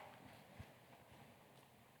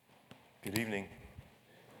Good evening.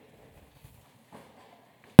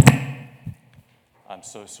 I'm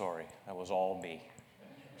so sorry. That was all me.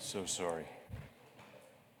 So sorry.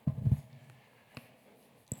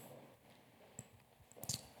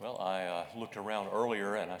 Well, I looked around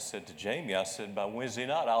earlier and I said to Jamie, by Wednesday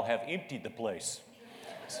night I'll have emptied the place.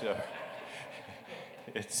 So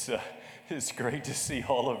it's great to see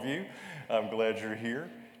all of you. I'm glad you're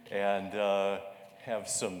here and have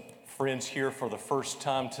some friends here for the first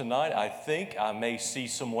time tonight. I think I may see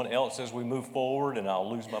someone else as we move forward and I'll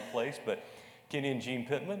lose my place, but Kenny and Jean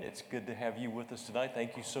Pittman, it's good to have you with us tonight.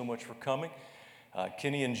 Thank you so much for coming.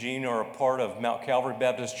 Kenny and Jean are a part of Mount Calvary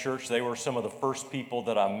Baptist Church. They were some of the first people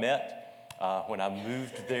that I met when I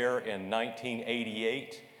moved there in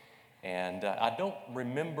 1988. And I don't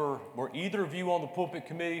remember, were either of you on the pulpit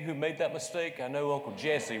committee who made that mistake? I know Uncle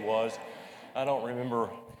Jesse was. I remember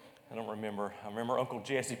Uncle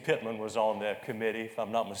Jesse Pittman was on that committee, if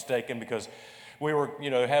I'm not mistaken, because we were,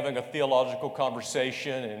 having a theological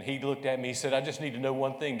conversation, and he looked at me, he said, I just need to know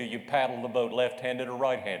one thing. Do you paddle the boat left-handed or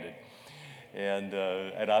right-handed?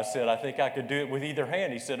 And I said, I think I could do it with either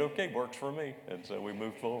hand. He said, okay, works for me. And so we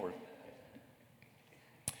moved forward.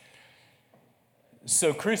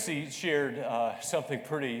 So Chrissy shared something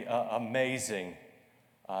pretty amazing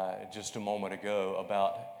just a moment ago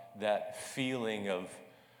about that feeling of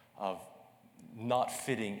not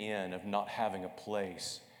fitting in, of not having a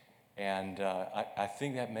place. And I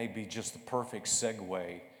think that may be just the perfect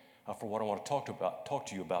segue for what I want to talk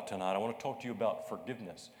to you about tonight. I want to talk to you about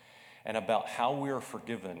forgiveness and about how we are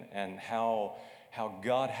forgiven and how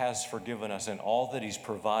God has forgiven us and all that He's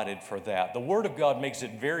provided for that. The Word of God makes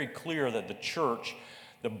it very clear that the church,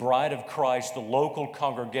 the bride of Christ, the local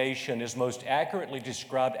congregation, is most accurately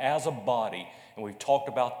described as a body. And we've talked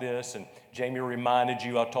about this, and Jamie reminded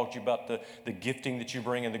you, I talked to you about the gifting that you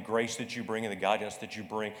bring and the grace that you bring and the guidance that you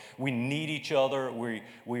bring. We need each other.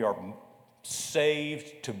 We are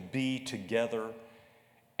saved to be together,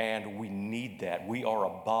 and we need that. We are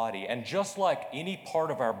a body. And just like any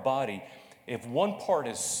part of our body, if one part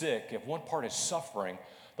is sick, if one part is suffering,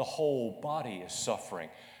 the whole body is suffering.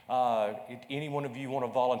 Any one of you want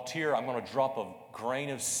to volunteer? I'm going to drop a grain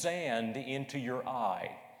of sand into your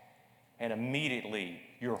eye, and immediately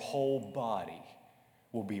your whole body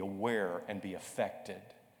will be aware and be affected.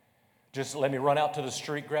 Just let me run out to the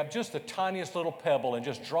street, grab just the tiniest little pebble and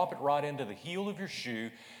just drop it right into the heel of your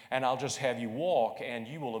shoe, and I'll just have you walk, and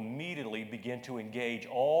you will immediately begin to engage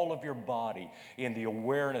all of your body in the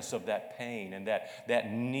awareness of that pain and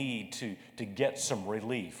that need to get some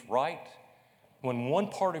relief, right? When one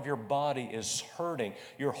part of your body is hurting,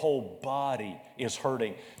 your whole body is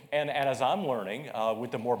hurting. And as I'm learning, with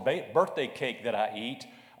the more birthday cake that I eat,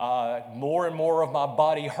 more and more of my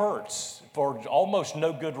body hurts for almost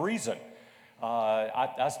no good reason.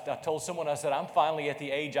 I told someone, I said, I'm finally at the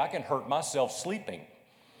age I can hurt myself sleeping.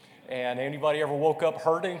 And anybody ever woke up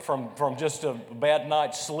hurting from just a bad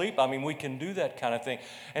night's sleep? I mean, we can do that kind of thing.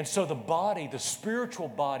 And so the body, the spiritual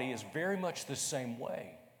body, is very much the same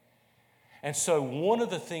way. And so one of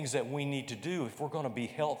the things that we need to do if we're going to be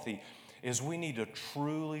healthy is we need to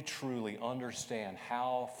truly, truly understand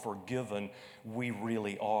how forgiven we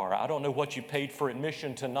really are. I don't know what you paid for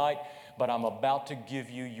admission tonight, but I'm about to give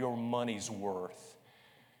you your money's worth.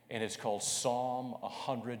 And it's called Psalm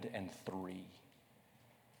 103.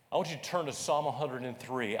 I want you to turn to Psalm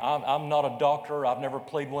 103. I'm not a doctor. I've never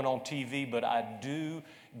played one on TV, but I do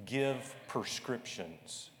give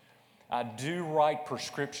prescriptions. I do write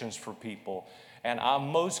prescriptions for people, and I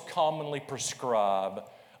most commonly prescribe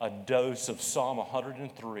a dose of Psalm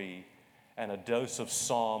 103 and a dose of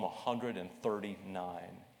Psalm 139.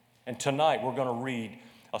 And tonight we're going to read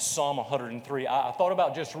a Psalm 103. I thought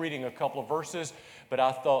about just reading a couple of verses, but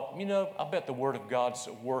I thought, I bet the Word of God's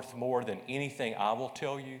worth more than anything I will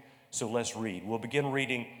tell you. So let's read. We'll begin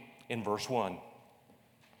reading in verse 1.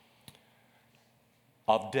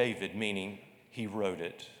 Of David, meaning he wrote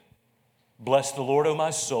it. Bless the Lord, O my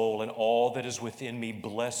soul, and all that is within me.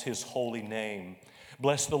 Bless His holy name.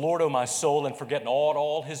 Bless the Lord, O my soul, and forget not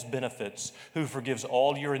all His benefits, who forgives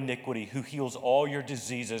all your iniquity, who heals all your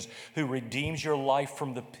diseases, who redeems your life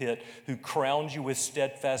from the pit, who crowns you with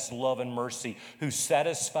steadfast love and mercy, who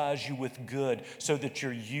satisfies you with good, so that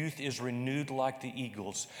your youth is renewed like the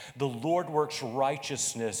eagles. The Lord works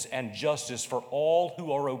righteousness and justice for all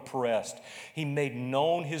who are oppressed. He made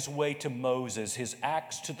known His way to Moses, His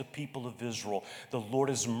acts to the people of Israel. The Lord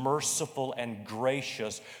is merciful and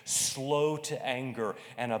gracious, slow to anger,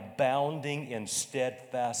 and abounding in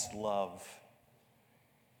steadfast love.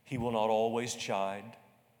 He will not always chide,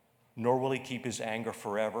 nor will He keep His anger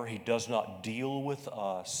forever. He does not deal with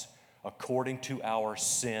us according to our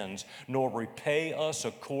sins, nor repay us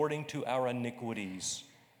according to our iniquities.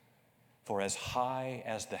 For as high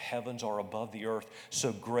as the heavens are above the earth,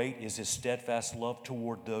 so great is his steadfast love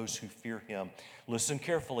toward those who fear him. Listen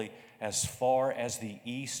carefully. As far as the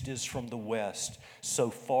east is from the west, so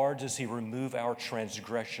far does he remove our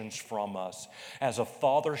transgressions from us. As a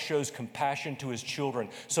father shows compassion to his children,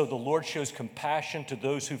 so the Lord shows compassion to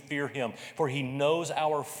those who fear him. For he knows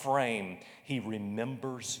our frame. He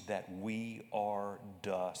remembers that we are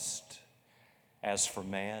dust. As for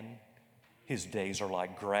man, his days are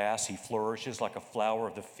like grass. He flourishes like a flower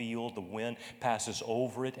of the field. The wind passes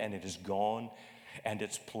over it, and it is gone, and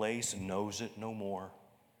its place knows it no more.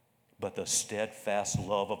 But the steadfast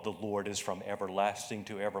love of the Lord is from everlasting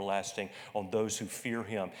to everlasting on those who fear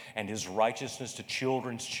him, and his righteousness to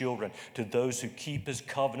children's children, to those who keep his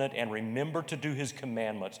covenant and remember to do his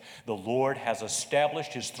commandments. The Lord has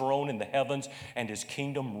established his throne in the heavens, and his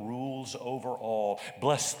kingdom rules over all.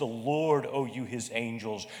 Bless the Lord, O you his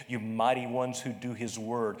angels, you mighty ones who do his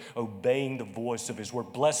word, obeying the voice of his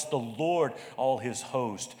word. Bless the Lord, all his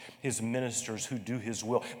host, his ministers who do his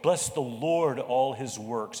will. Bless the Lord, all his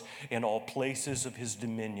works in all places of his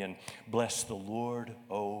dominion. Bless the Lord,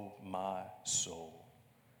 O my soul.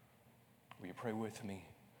 Will you pray with me?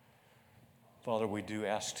 Father, we do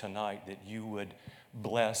ask tonight that you would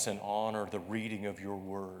bless and honor the reading of your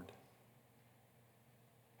word.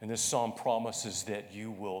 And this psalm promises that you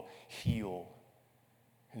will heal,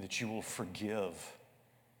 and that you will forgive,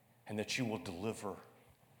 and that you will deliver.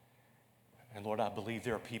 And Lord, I believe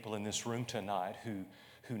there are people in this room tonight who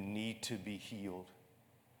need to be healed,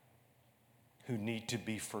 who need to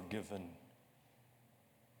be forgiven,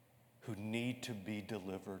 who need to be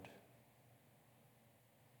delivered,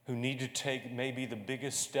 who need to take maybe the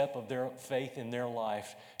biggest step of their faith in their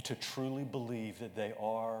life to truly believe that they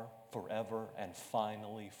are forever and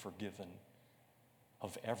finally forgiven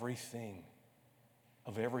of everything,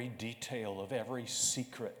 of every detail, of every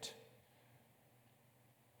secret.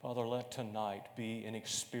 Father, let tonight be an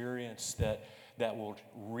experience that will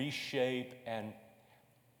reshape and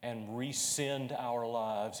resend our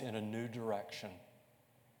lives in a new direction.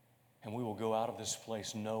 And we will go out of this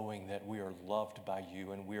place knowing that we are loved by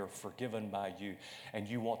you and we are forgiven by you, and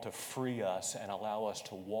you want to free us and allow us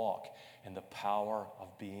to walk in the power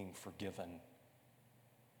of being forgiven.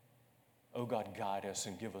 Oh God, guide us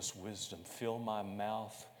and give us wisdom. Fill my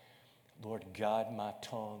mouth. Lord, guide my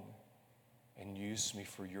tongue and use me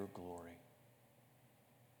for your glory.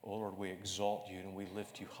 Oh Lord, we exalt you and we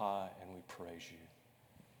lift you high and we praise you.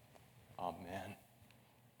 Amen.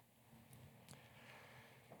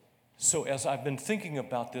 So as I've been thinking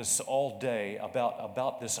about this all day,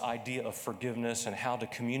 about this idea of forgiveness and how to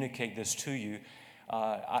communicate this to you,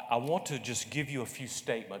 I want to just give you a few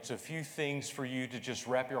statements, a few things for you to just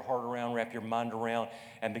wrap your heart around, wrap your mind around,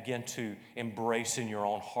 and begin to embrace in your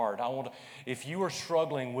own heart. If you are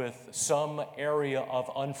struggling with some area of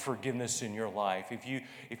unforgiveness in your life, if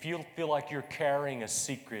you feel like you're carrying a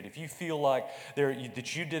secret, if you feel like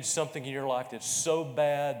that you did something in your life that's so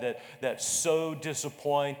bad, that's so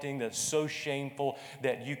disappointing, that's so shameful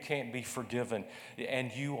that you can't be forgiven,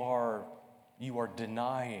 and you are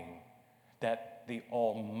denying that the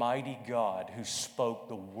Almighty God who spoke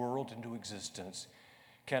the world into existence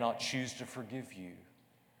cannot choose to forgive you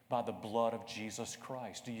by the blood of Jesus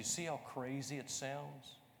Christ. Do you see how crazy it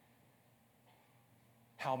sounds?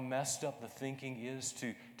 How messed up the thinking is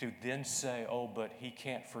to then say, oh, but he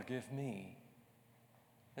can't forgive me.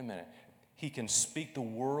 Wait a minute. He can speak the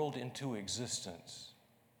world into existence.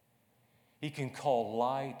 He can call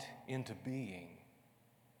light into being.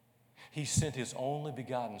 He sent his only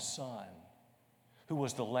begotten Son, who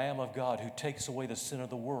was the Lamb of God, who takes away the sin of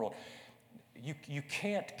the world. You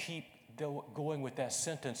can't keep going with that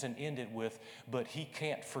sentence and end it with, but he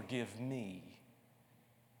can't forgive me,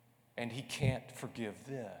 and he can't forgive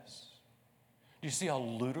this. Do you see how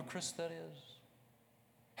ludicrous that is?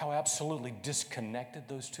 How absolutely disconnected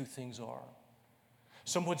those two things are?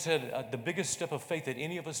 Someone said the biggest step of faith that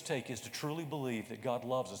any of us take is to truly believe that God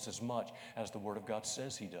loves us as much as the Word of God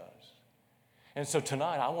says he does. And so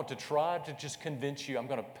tonight, I want to try to just convince you. I'm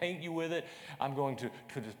going to paint you with it. I'm going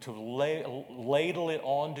to ladle it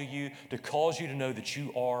onto you to cause you to know that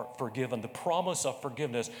you are forgiven. The promise of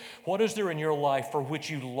forgiveness. What is there in your life for which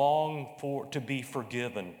you long for to be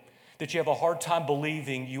forgiven? That you have a hard time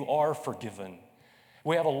believing you are forgiven?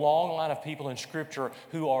 We have a long line of people in Scripture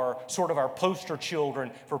who are sort of our poster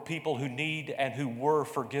children for people who need and who were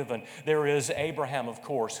forgiven. There is Abraham, of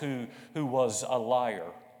course, who was a liar.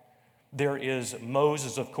 There is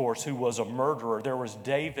Moses, of course, who was a murderer. There was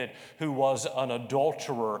David, who was an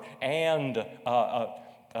adulterer and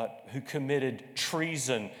who committed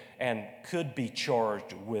treason and could be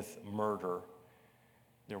charged with murder.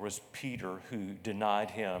 There was Peter who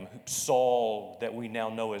denied him, Saul, that we now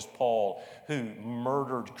know as Paul, who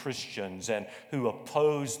murdered Christians and who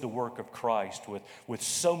opposed the work of Christ with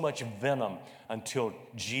so much venom until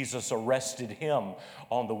Jesus arrested him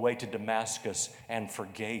on the way to Damascus and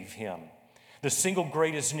forgave him. The single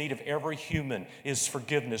greatest need of every human is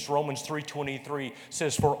forgiveness. Romans 3:23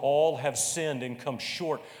 says, "For all have sinned and come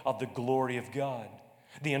short of the glory of God."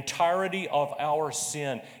 The entirety of our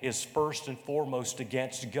sin is first and foremost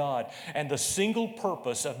against God. And the single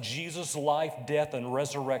purpose of Jesus' life, death, and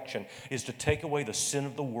resurrection is to take away the sin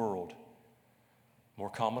of the world,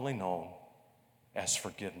 more commonly known as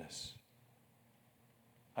forgiveness.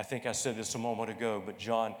 I think I said this a moment ago, but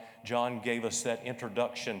John gave us that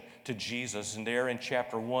introduction to Jesus. And there in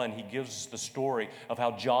chapter 1, he gives us the story of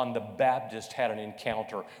how John the Baptist had an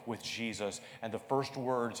encounter with Jesus. And the first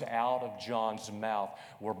words out of John's mouth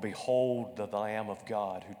were, "Behold the Lamb of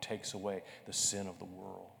God who takes away the sin of the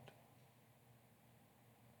world."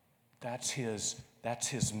 That's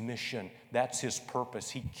his mission. That's his purpose.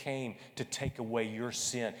 He came to take away your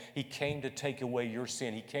sin. He came to take away your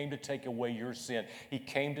sin. He came to take away your sin. He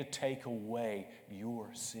came to take away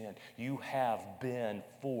your sin. You have been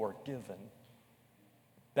forgiven.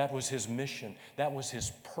 That was his mission. That was his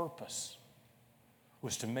purpose,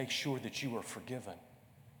 was to make sure that you are forgiven.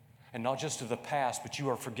 And not just of the past, but you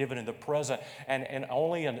are forgiven in the present. And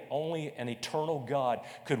only an eternal God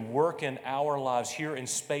could work in our lives here in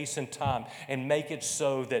space and time and make it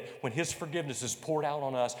so that when his forgiveness is poured out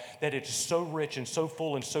on us, that it's so rich and so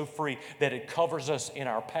full and so free that it covers us in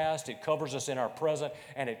our past, it covers us in our present,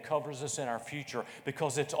 and it covers us in our future,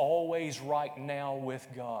 because it's always right now with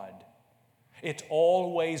God. It's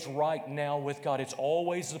always right now with God. It's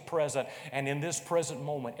always the present. And in this present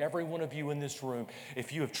moment, every one of you in this room,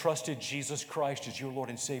 if you have trusted Jesus Christ as your Lord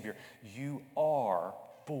and Savior, you are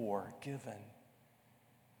forgiven.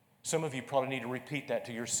 Some of you probably need to repeat that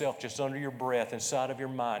to yourself just under your breath, inside of your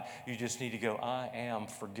mind. You just need to go, "I am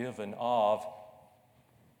forgiven of,"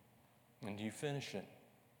 and you finish it.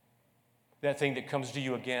 That thing that comes to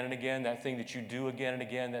you again and again, that thing that you do again and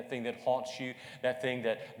again, that thing that haunts you, that thing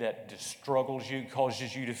that struggles you,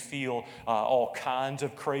 causes you to feel all kinds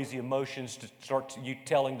of crazy emotions, to start you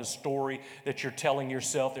telling the story that you're telling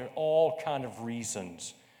yourself. There are all kinds of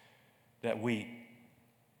reasons that we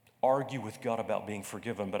argue with God about being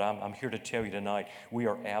forgiven, but I'm here to tell you tonight, we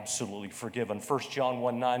are absolutely forgiven. 1 John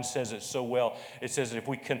 1:9 says it so well. It says that if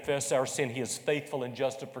we confess our sin, he is faithful and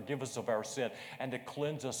just to forgive us of our sin and to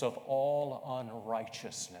cleanse us of all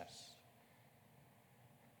unrighteousness.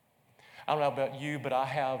 I don't know about you, but I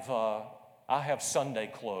have Sunday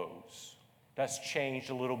clothes. That's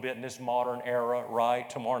changed a little bit in this modern era, right?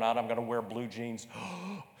 Tomorrow night I'm going to wear blue jeans,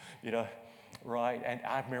 right? And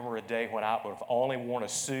I remember a day when I would have only worn a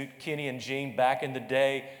suit. Kenny and Jean, back in the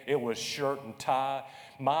day, it was shirt and tie.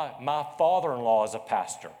 My father-in-law is a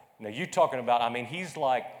pastor. Now, you talking about, he's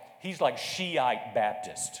like Shiite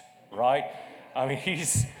Baptist, right?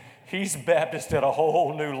 He's Baptist at a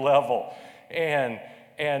whole new level. And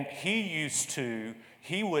he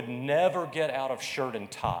would never get out of shirt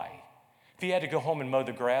and tie. If he had to go home and mow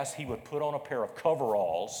the grass, he would put on a pair of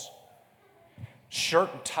coveralls,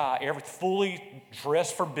 shirt and tie, fully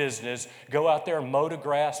dressed for business, go out there and mow the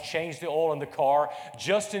grass, change the oil in the car,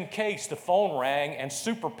 just in case the phone rang and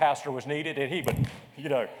super pastor was needed, and he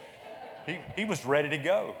would, he was ready to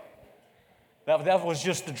go. That was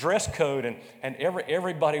just the dress code, and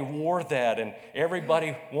everybody wore that, and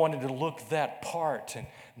everybody wanted to look that part, and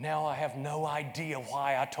now I have no idea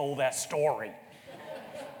why I told that story.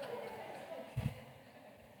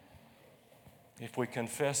 If we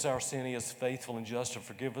confess our sin, he is faithful and just to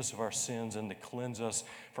forgive us of our sins and to cleanse us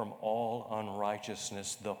from all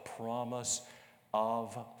unrighteousness. The promise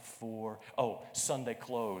of Sunday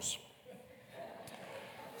clothes.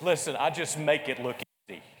 Listen, I just make it look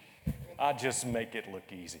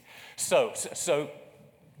easy. So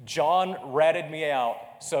John ratted me out.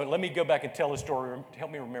 So let me go back and tell the story. Help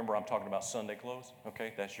me remember I'm talking about Sunday clothes.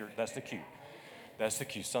 Okay, that's the cue. That's the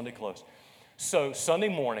cue, Sunday clothes. So Sunday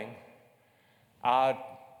morning, I,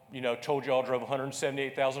 told you all I drove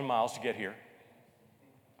 178,000 miles to get here.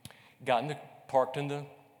 Parked in the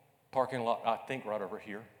parking lot, I think right over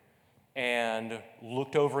here, and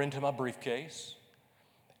looked over into my briefcase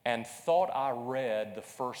and thought I read the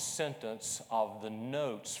first sentence of the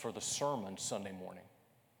notes for the sermon Sunday morning.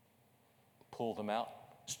 Pulled them out,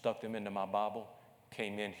 stuck them into my Bible,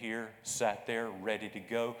 came in here, sat there, ready to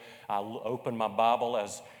go. I opened my Bible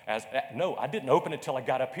I didn't open it till I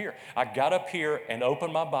got up here. I got up here and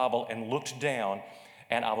opened my Bible and looked down,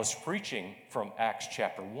 and I was preaching from Acts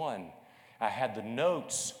chapter 1. I had the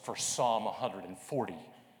notes for Psalm 140.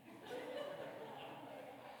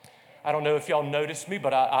 I don't know if y'all noticed me,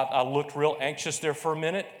 but I looked real anxious there for a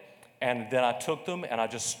minute, and then I took them and I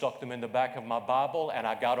just stuck them in the back of my Bible, and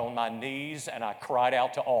I got on my knees and I cried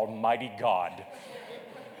out to Almighty God.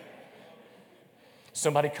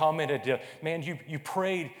 Somebody commented, man, you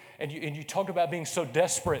prayed and you talked about being so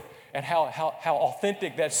desperate and how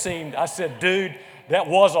authentic that seemed. I said, dude, that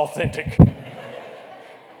was authentic.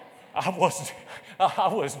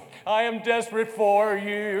 I am desperate for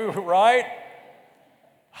you, right?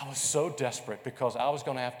 I was so desperate because I was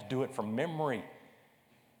going to have to do it from memory.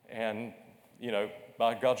 And,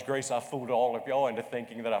 by God's grace, I fooled all of y'all into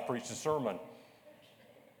thinking that I preached a sermon.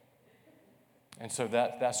 And so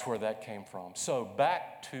that's where that came from. So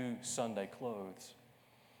back to Sunday clothes.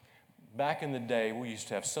 Back in the day, we used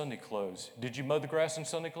to have Sunday clothes. Did you mow the grass in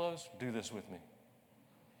Sunday clothes? Do this with me.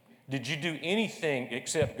 Did you do anything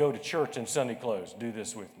except go to church in Sunday clothes? Do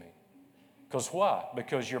this with me. Because why?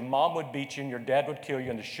 Because your mom would beat you and your dad would kill you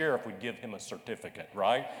and the sheriff would give him a certificate,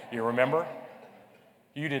 right? You remember?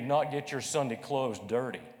 You did not get your Sunday clothes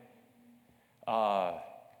dirty.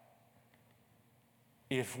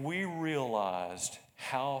 If we realized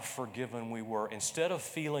how forgiven we were, instead of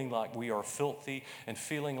feeling like we are filthy and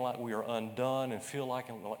feeling like we are undone and feel like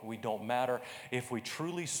we don't matter, if we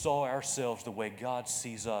truly saw ourselves the way God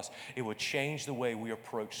sees us, it would change the way we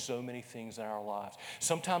approach so many things in our lives.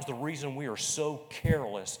 Sometimes the reason we are so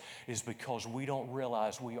careless is because we don't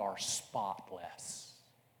realize we are spotless.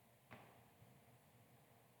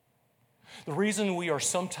 The reason we are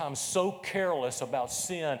sometimes so careless about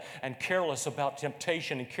sin and careless about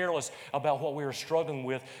temptation and careless about what we are struggling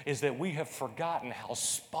with is that we have forgotten how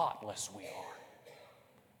spotless we are.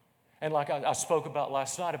 And like I spoke about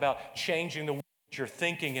last night about changing the way that you're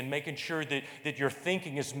thinking and making sure that your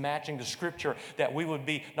thinking is matching the Scripture, that we would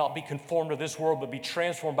not be conformed to this world, but be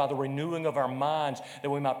transformed by the renewing of our minds, that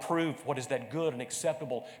we might prove what is that good and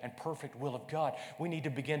acceptable and perfect will of God. We need to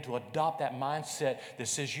begin to adopt that mindset that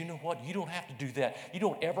says, you know what, you don't have to do that. You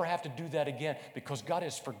don't ever have to do that again because God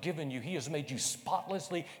has forgiven you. He has made you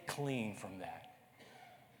spotlessly clean from that.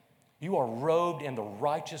 You are robed in the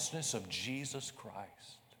righteousness of Jesus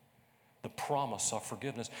Christ. The promise of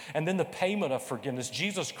forgiveness. And then the payment of forgiveness.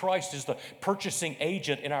 Jesus Christ is the purchasing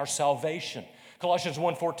agent in our salvation. Colossians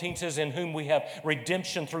 1:14 says, in whom we have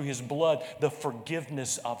redemption through his blood, the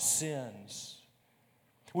forgiveness of sins.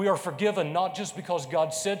 We are forgiven not just because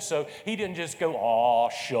God said so. He didn't just go, aw,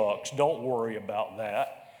 shucks, don't worry about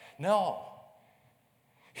that. No.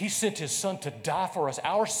 He sent his son to die for us.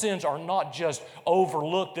 Our sins are not just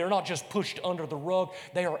overlooked. They're not just pushed under the rug.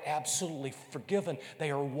 They are absolutely forgiven.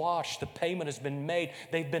 They are washed. The payment has been made.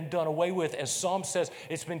 They've been done away with. As Psalm says,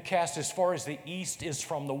 it's been cast as far as the east is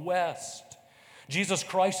from the west. Jesus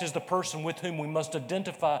Christ is the person with whom we must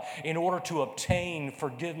identify in order to obtain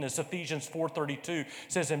forgiveness. Ephesians 4:32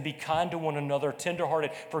 says, and be kind to one another,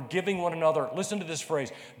 tenderhearted, forgiving one another. Listen to this phrase,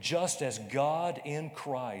 just as God in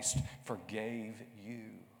Christ forgave you.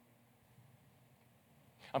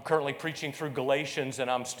 I'm currently preaching through Galatians, and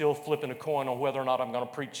I'm still flipping a coin on whether or not I'm going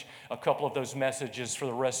to preach a couple of those messages for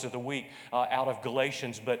the rest of the week out of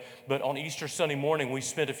Galatians. But on Easter Sunday morning, we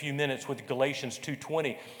spent a few minutes with Galatians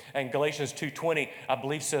 2:20. And Galatians 2:20, I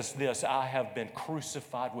believe, says this, I have been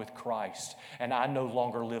crucified with Christ, and I no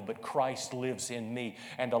longer live, but Christ lives in me.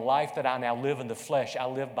 And the life that I now live in the flesh, I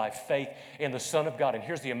live by faith in the Son of God. And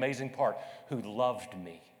here's the amazing part, who loved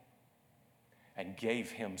me and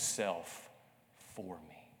gave himself for me.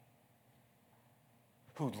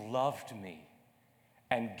 Who loved me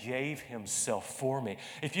and gave himself for me.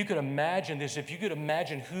 If you could imagine this, if you could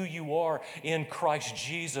imagine who you are in Christ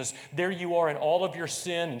Jesus, there you are in all of your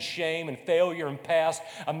sin and shame and failure and past.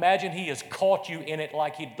 Imagine he has caught you in it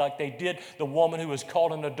like they did the woman who was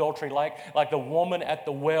caught in adultery, like the woman at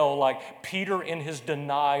the well, like Peter in his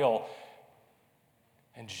denial.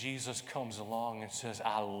 And Jesus comes along and says,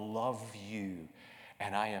 I love you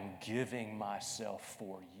and I am giving myself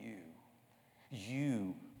for you.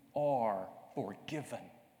 You are forgiven.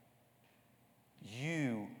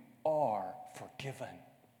 You are forgiven.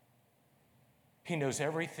 He knows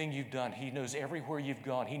everything you've done. He knows everywhere you've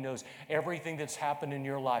gone. He knows everything that's happened in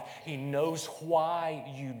your life. He knows why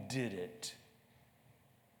you did it.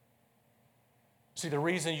 See, the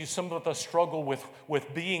reason some of us struggle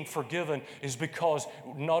with being forgiven is because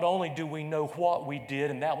not only do we know what we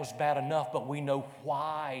did, and that was bad enough, but we know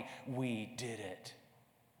why we did it.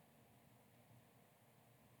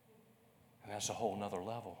 And that's a whole nother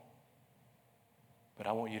level. But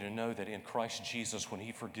I want you to know that in Christ Jesus, when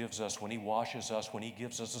He forgives us, when He washes us, when He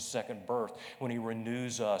gives us a second birth, when He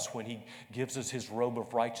renews us, when He gives us His robe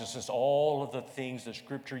of righteousness, all of the things that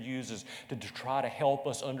Scripture uses to try to help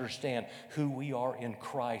us understand who we are in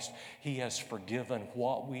Christ, He has forgiven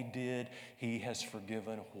what we did. He has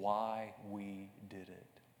forgiven why we did it.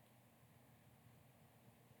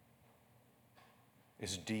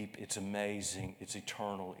 It's deep, it's amazing, it's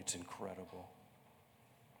eternal, it's incredible.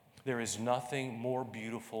 There is nothing more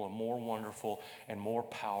beautiful and more wonderful and more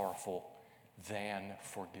powerful than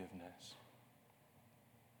forgiveness.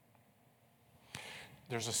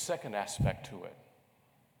 There's a second aspect to it.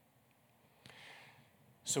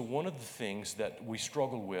 So one of the things that we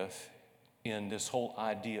struggle with in this whole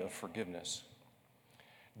idea of forgiveness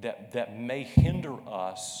that may hinder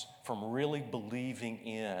us from really believing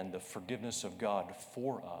in the forgiveness of God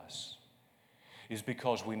for us is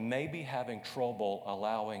because we may be having trouble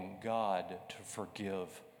allowing God to forgive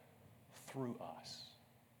through us.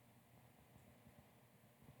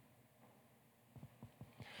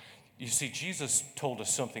 You see, Jesus told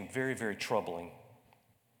us something very, very troubling.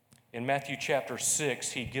 In Matthew chapter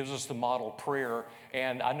 6, He gives us the model prayer,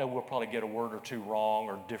 and I know we'll probably get a word or two wrong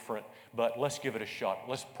or different, but let's give it a shot.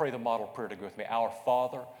 Let's pray the model prayer to go with me. Our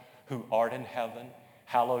Father, who art in heaven,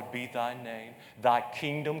 hallowed be thy name. Thy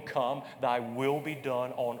kingdom come, thy will be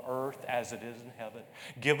done on earth as it is in heaven.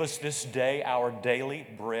 Give us this day our daily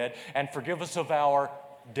bread, and forgive us of our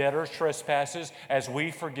debtors' trespasses as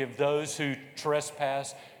we forgive those who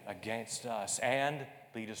trespass against us. And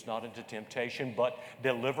lead us not into temptation, but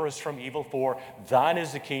deliver us from evil. For thine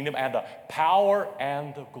is the kingdom and the power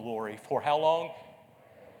and the glory. For how long?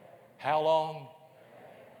 How long?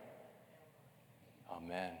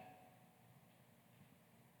 Amen.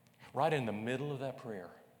 Right in the middle of that prayer,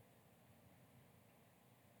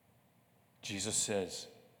 Jesus says,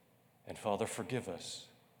 and Father, forgive us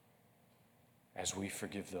as we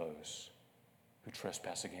forgive those who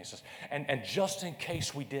trespass against us. And just in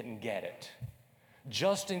case we didn't get it,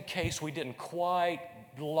 just in case we didn't quite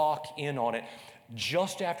lock in on it,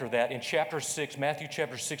 just after that, in chapter 6, Matthew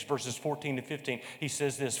chapter 6, verses 14 to 15, He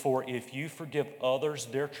says this, for if you forgive others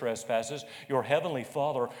their trespasses, your heavenly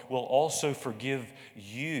Father will also forgive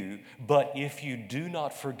you. But if you do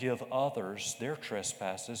not forgive others their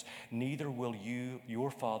trespasses, neither will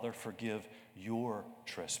your Father forgive your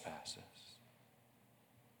trespasses.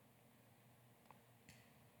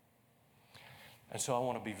 And so I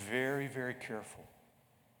want to be very, very careful.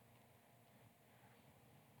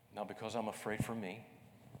 Not because I'm afraid for me,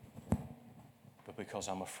 but because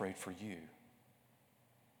I'm afraid for you.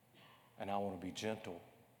 And I want to be gentle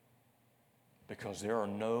because there are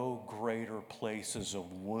no greater places of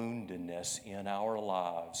woundedness in our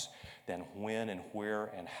lives than when and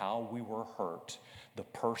where and how we were hurt, the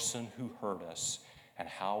person who hurt us, and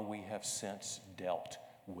how we have since dealt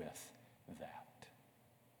with that.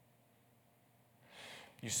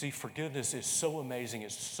 You see, forgiveness is so amazing,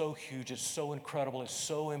 it's so huge, it's so incredible, it's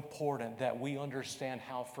so important that we understand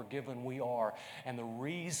how forgiven we are. And the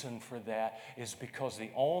reason for that is because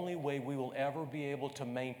the only way we will ever be able to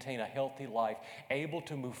maintain a healthy life, able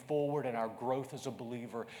to move forward in our growth as a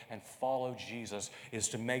believer and follow Jesus, is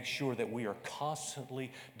to make sure that we are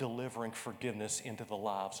constantly delivering forgiveness into the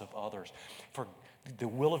lives of others. For the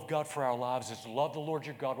will of God for our lives is to love the Lord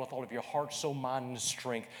your God with all of your heart, soul, mind, and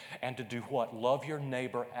strength, and to do what? Love your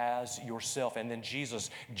neighbor as yourself. And then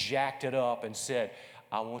Jesus jacked it up and said,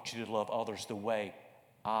 I want you to love others the way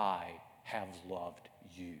I have loved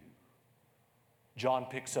you. John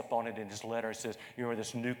picks up on it in his letter. He says, you know,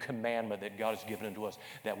 this new commandment that God has given unto us,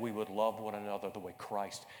 that we would love one another the way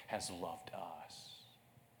Christ has loved us.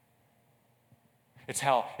 It's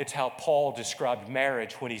how Paul described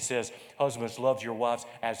marriage when he says, husbands, love your wives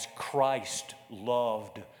as Christ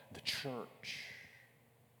loved the church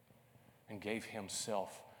and gave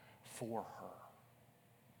himself for her.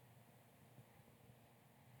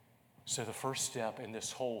 So the first step in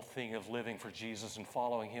this whole thing of living for Jesus and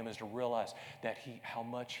following Him is to realize that how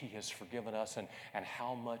much He has forgiven us and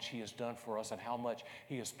how much He has done for us and how much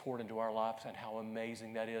He has poured into our lives and how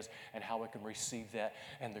amazing that is and how we can receive that.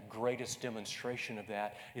 And the greatest demonstration of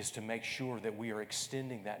that is to make sure that we are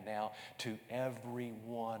extending that now to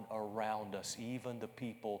everyone around us, even the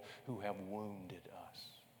people who have wounded us.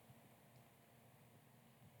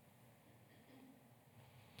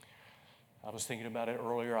 I was thinking about it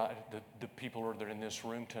earlier. The people that are in this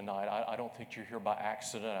room tonight, I don't think you're here by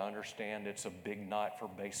accident. I understand it's a big night for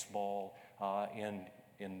baseball in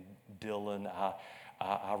Dillon.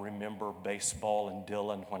 I remember baseball in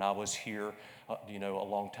Dillon when I was here, a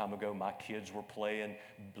long time ago. My kids were playing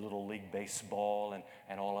Little League Baseball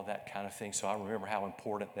and all of that kind of thing. So I remember how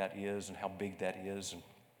important that is and how big that is and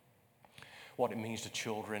what it means to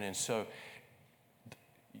children. And so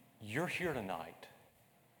you're here tonight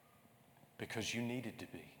because you needed to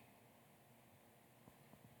be.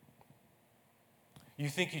 You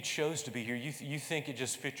think you chose to be here. You think it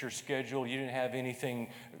just fit your schedule. You didn't have anything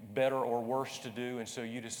better or worse to do, and so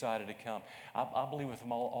you decided to come. I believe with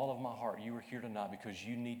all of my heart you were here tonight because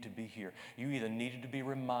you need to be here. You either needed to be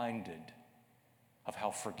reminded of how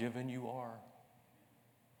forgiven you are,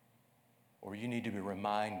 or you need to be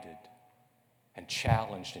reminded and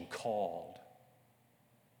challenged and called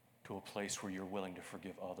to a place where you're willing to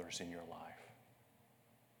forgive others in your life.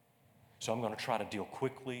 So I'm going to try to deal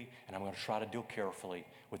quickly, and I'm going to try to deal carefully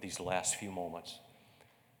with these last few moments.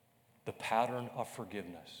 The pattern of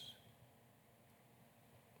forgiveness.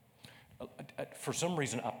 For some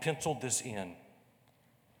reason, I penciled this in.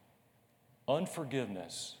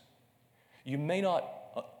 Unforgiveness. You may not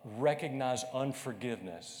recognize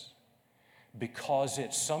unforgiveness because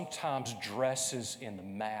it sometimes dresses in the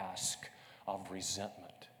mask of resentment.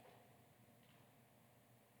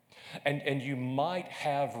 And you might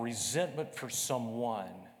have resentment for someone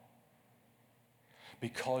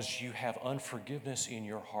because you have unforgiveness in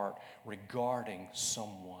your heart regarding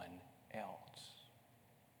someone else.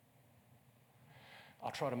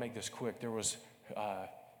 I'll try to make this quick.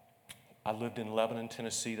 I lived in Lebanon,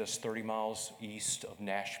 Tennessee. That's 30 miles east of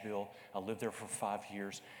Nashville. I lived there for 5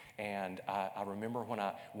 years. And I remember when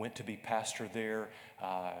I went to be pastor there,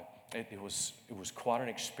 it was quite an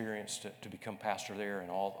experience to become pastor there and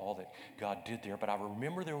all that God did there. But I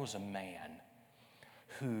remember there was a man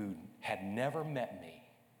who had never met me.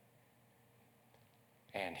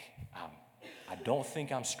 And I don't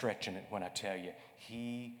think I'm stretching it when I tell you,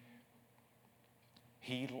 he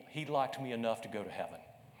liked me enough to go to heaven.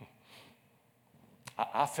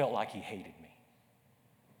 I felt like he hated me.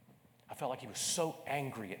 I felt like he was so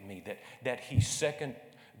angry at me that he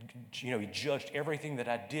he judged everything that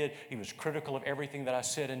I did. He was critical of everything that I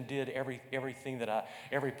said and did, every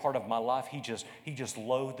part of my life. He just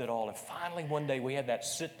loathed it all. And finally one day we had that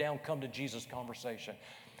sit down, come to Jesus conversation.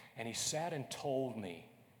 And he sat and told me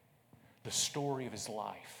the story of his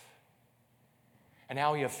life. And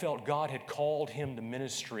how he had felt God had called him to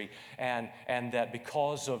ministry, and that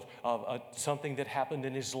because of something that happened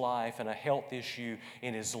in his life and a health issue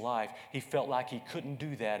in his life, he felt like he couldn't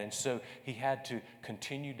do that. And so he had to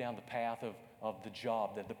continue down the path of the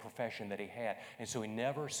job, the profession that he had. And so he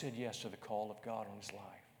never said yes to the call of God in his life.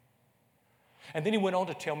 And then he went on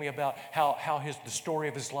to tell me about the story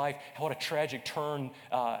of his life, what a tragic turn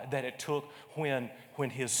that it took when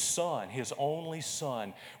his son, his only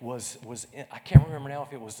son, was in, I can't remember now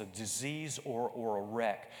if it was a disease or a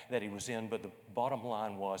wreck that he was in, but the bottom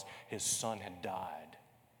line was his son had died.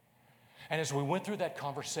 And as we went through that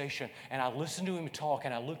conversation and I listened to him talk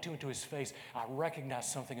and I looked into his face, I recognized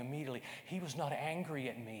something immediately. He was not angry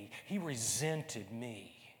at me. He resented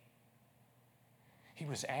me. He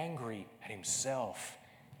was angry at himself,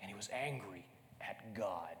 and he was angry at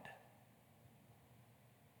God.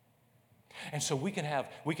 And so we can have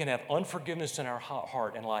unforgiveness in our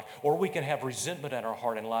heart and life, or we can have resentment in our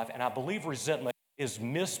heart and life. And I believe resentment is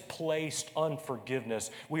misplaced unforgiveness.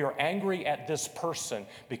 We are angry at this person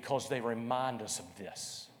because they remind us of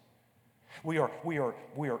this. We are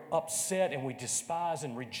upset and we despise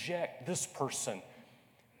and reject this person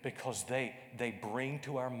because they bring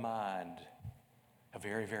to our mind a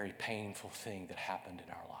very, very painful thing that happened in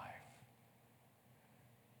our life.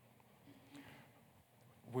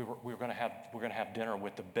 We're going to have dinner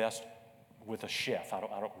with a chef. I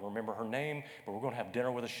don't remember her name, but we're going to have dinner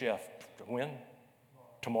with a chef. When?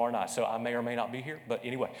 Tomorrow night. So I may or may not be here, but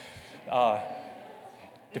anyway,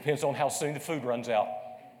 depends on how soon the food runs out.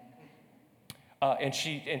 And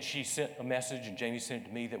she sent a message, and Jamie sent it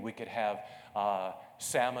to me that we could have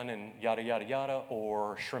salmon and yada yada yada,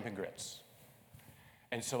 or shrimp and grits.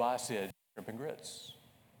 And so I said, shrimp and grits.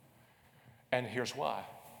 And here's why.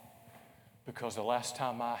 Because the last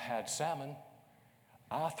time I had salmon,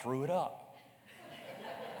 I threw it up.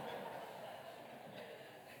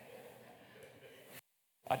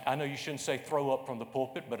 I know you shouldn't say throw up from the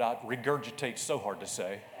pulpit, but regurgitate's so hard to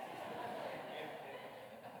say.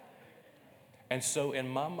 And so in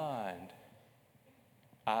my mind,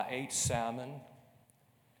 I ate salmon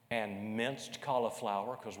and minced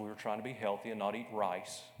cauliflower because we were trying to be healthy and not eat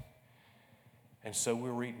rice. And so we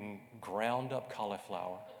were eating ground up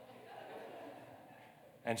cauliflower.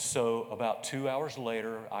 And so about 2 hours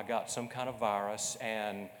later, I got some kind of virus,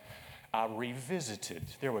 and I revisited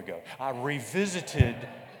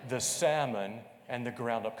the salmon and the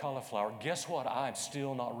ground up cauliflower. Guess what? I'm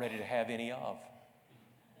still not ready to have any of.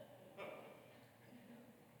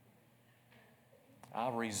 I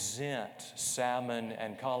resent salmon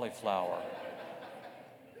and cauliflower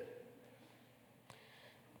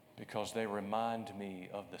because they remind me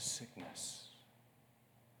of the sickness.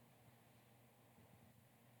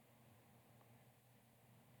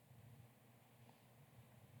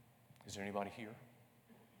 Is there anybody here?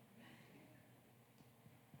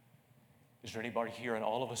 Is there anybody here and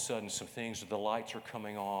all of a sudden some things, the lights are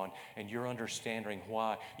coming on and you're understanding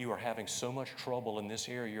why you are having so much trouble in this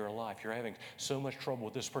area of your life. You're having so much trouble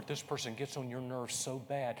with this person. This person gets on your nerves so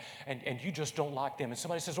bad and you just don't like them. And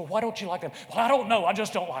somebody says, well, why don't you like them? Well, I don't know. I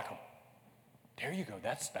just don't like them. There you go.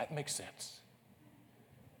 That makes sense.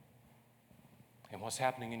 And what's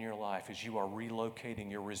happening in your life is you are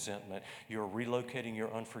relocating your resentment. You're relocating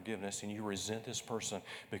your unforgiveness, and you resent this person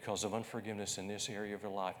because of unforgiveness in this area of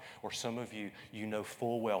your life. Or some of you, you know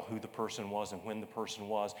full well who the person was and when the person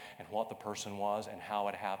was and what the person was and how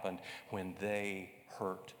it happened when they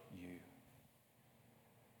hurt you.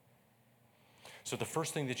 So the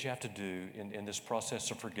first thing that you have to do in this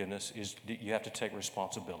process of forgiveness is you have to take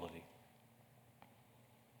responsibility.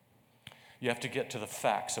 You have to get to the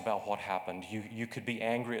facts about what happened. You could be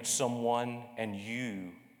angry at someone and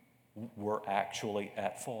you were actually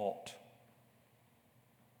at fault.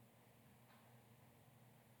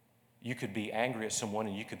 You could be angry at someone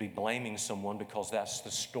and you could be blaming someone because that's the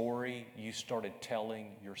story you started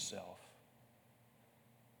telling yourself.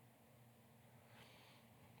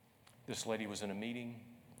 This lady was in a meeting.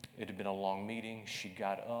 It had been a long meeting. She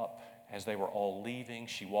got up. As they were all leaving,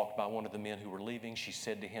 she walked by one of the men who were leaving. She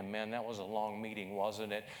said to him, man, that was a long meeting,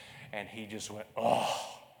 wasn't it? And he just went,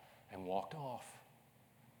 oh, and walked off.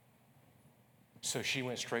 So she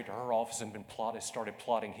went straight to her office and started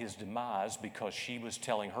plotting his demise because she was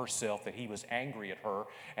telling herself that he was angry at her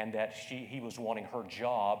and that he was wanting her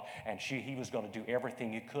job and he was going to do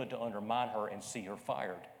everything he could to undermine her and see her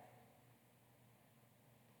fired.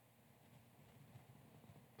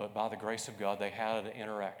 But by the grace of God, they had an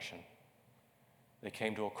interaction. They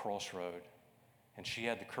came to a crossroad, and she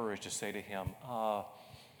had the courage to say to him, I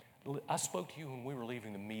spoke to you when we were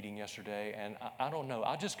leaving the meeting yesterday, and I don't know,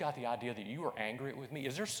 I just got the idea that you were angry with me.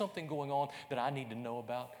 Is there something going on that I need to know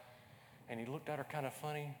about? And he looked at her kind of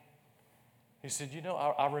funny. He said, you know,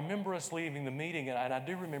 I remember us leaving the meeting, and I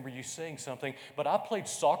do remember you saying something, but I played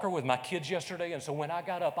soccer with my kids yesterday, and so when I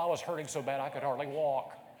got up, I was hurting so bad I could hardly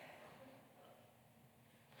walk.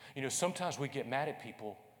 You know, sometimes we get mad at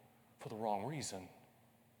people for the wrong reason.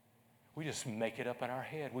 We just make it up in our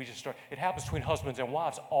head. It happens between husbands and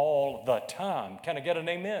wives all the time. Can I get an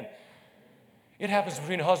amen? It happens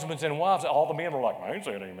between husbands and wives. All the men are like, I ain't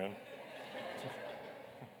saying amen.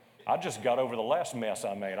 I just got over the last mess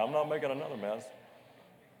I made. I'm not making another mess.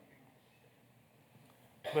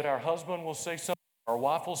 But our husband will say something, our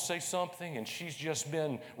wife will say something, and she's just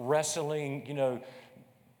been wrestling,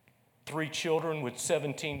 3 children with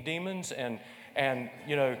 17 demons, and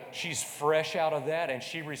she's fresh out of that, and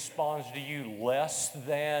she responds to you less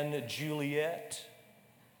than Juliet.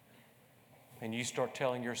 And you start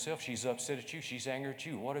telling yourself she's upset at you, she's angry at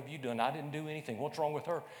you. What have you done? I didn't do anything. What's wrong with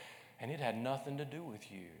her? And it had nothing to do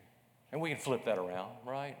with you. And we can flip that around,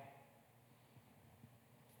 right?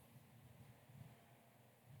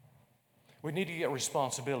 We need to get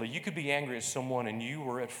responsibility. You could be angry at someone and you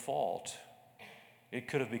were at fault. It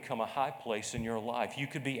could have become a high place in your life. You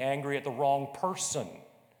could be angry at the wrong person.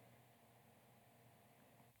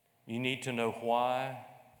 You need to know why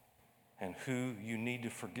and who you need to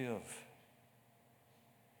forgive.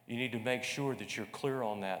 You need to make sure that you're clear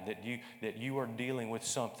on that you are dealing with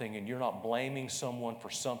something and you're not blaming someone for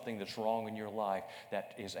something that's wrong in your life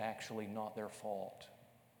that is actually not their fault.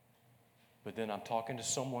 But then I'm talking to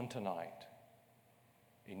someone tonight,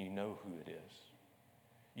 and you know who it is.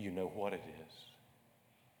 You know what it is.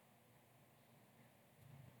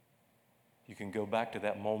 You can go back to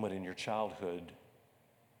that moment in your childhood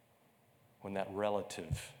when that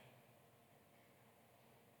relative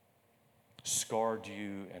scarred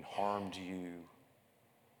you and harmed you,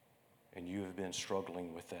 and you have been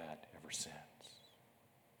struggling with that ever since.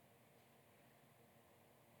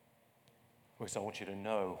 Because I want you to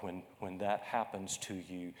know when that happens to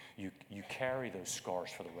you, you carry those scars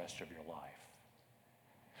for the rest of your life.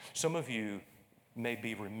 Some of you may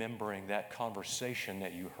be remembering that conversation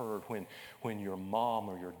that you heard when your mom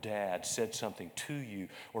or your dad said something to you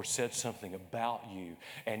or said something about you,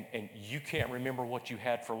 and you can't remember what you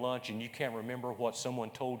had for lunch, and you can't remember what someone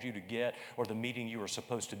told you to get or the meeting you were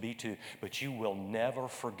supposed to be to, but you will never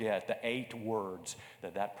forget the 8 words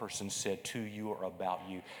that that person said to you or about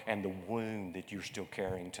you, and the wound that you're still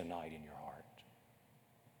carrying tonight in your heart.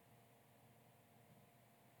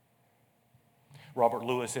 Robert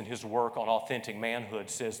Lewis, in his work on authentic manhood,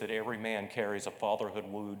 says that every man carries a fatherhood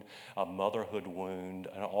wound, a motherhood wound,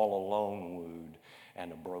 an all alone wound,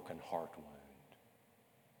 and a broken heart wound.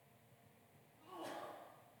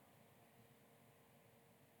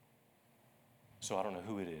 So I don't know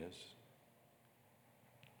who it is.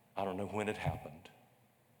 I don't know when it happened.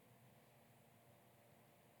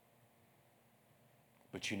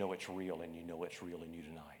 But you know it's real, and you know it's real in you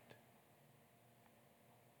tonight.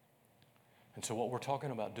 And so what we're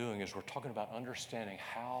talking about doing is we're talking about understanding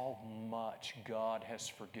how much God has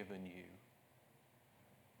forgiven you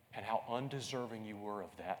and how undeserving you were of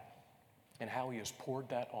that, and how he has poured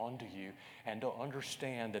that onto you, and to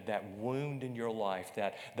understand that that wound in your life,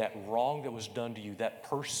 that wrong that was done to you, that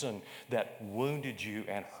person that wounded you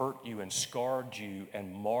and hurt you and scarred you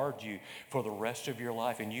and marred you for the rest of your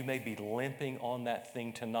life, and you may be limping on that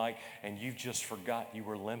thing tonight, and you just forgot you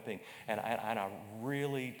were limping. And I'm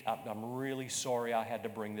really sorry I had to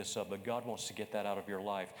bring this up, but God wants to get that out of your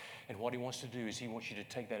life. And what he wants to do is he wants you to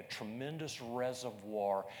take that tremendous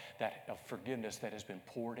reservoir of forgiveness that has been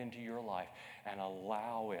poured into your life and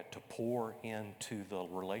allow it to pour into the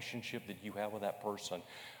relationship that you have with that person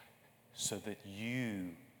so that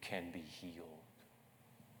you can be healed.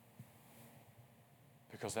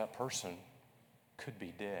 Because that person could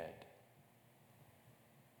be dead.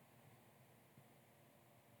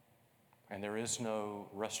 And there is no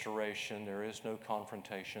restoration, there is no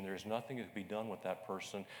confrontation, there is nothing that can be done with that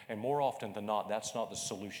person. And more often than not, that's not the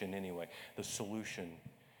solution anyway. The solution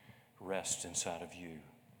rests inside of you.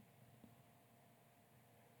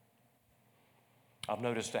 I've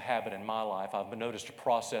noticed a habit in my life, I've noticed a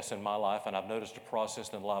process in my life, and I've noticed a process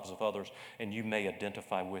in the lives of others, and you may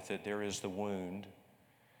identify with it. There is the wound,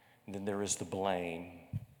 and then there is the blame,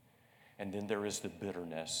 and then there is the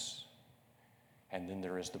bitterness, and then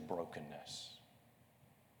there is the brokenness.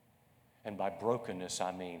 And by brokenness,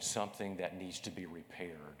 I mean something that needs to be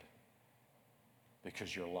repaired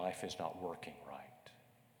because your life is not working right.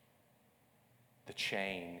 The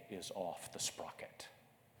chain is off the sprocket.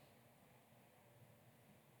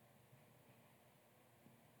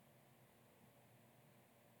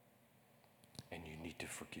 And you need to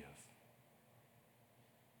forgive.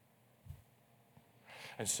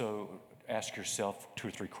 And so ask yourself 2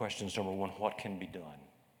 or 3 questions. Number 1, what can be done?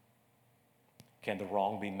 Can the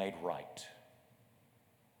wrong be made right?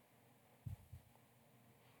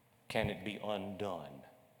 Can it be undone?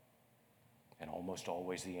 And almost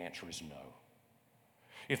always the answer is no.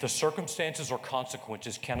 If the circumstances or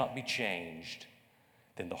consequences cannot be changed,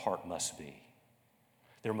 then the heart must be.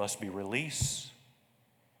 There must be release,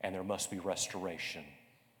 and there must be restoration.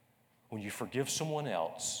 When you forgive someone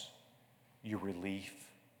else, you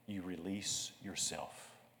release yourself.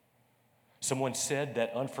 Someone said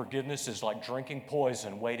that unforgiveness is like drinking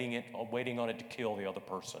poison, waiting on it to kill the other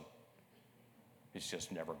person. It's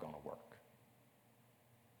just never going to work.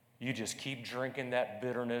 You just keep drinking that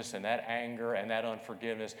bitterness and that anger and that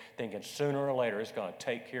unforgiveness, thinking sooner or later it's going to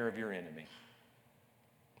take care of your enemy.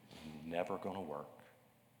 Never going to work.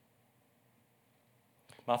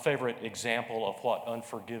 My favorite example of what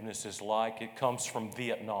unforgiveness is like, it comes from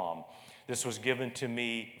Vietnam. This was given to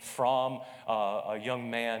me from a young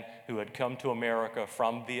man who had come to America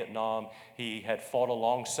from Vietnam. He had fought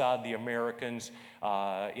alongside the Americans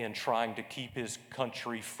in trying to keep his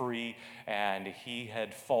country free, and he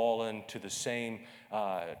had fallen to the same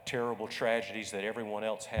terrible tragedies that everyone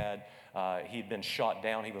else had. He'd been shot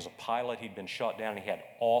down. He was a pilot. He'd been shot down. He had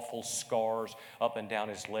awful scars up and down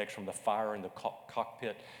his legs from the fire in the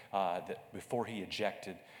cockpit before he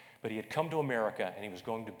ejected. But he had come to America, and he was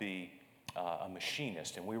going to be a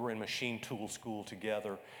machinist. And we were in machine tool school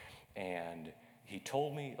together, and he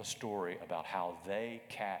told me a story about how they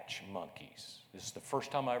catch monkeys. This is the first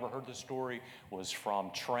time I ever heard the story, was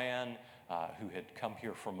from Tran, who had come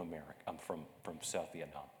here from America, from South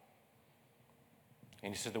Vietnam.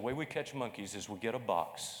 And he said, the way we catch monkeys is we get a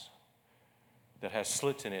box that has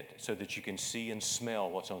slits in it so that you can see and smell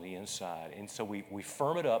what's on the inside. And so we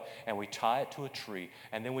firm it up and we tie it to a tree,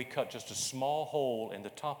 and then we cut just a small hole in the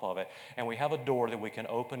top of it, and we have a door that we can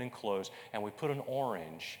open and close, and we put an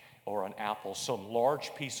orange or an apple, some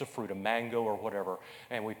large piece of fruit, a mango or whatever,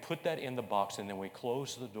 and we put that in the box, and then we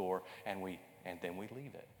close the door and we and then we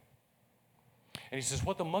leave it. And he says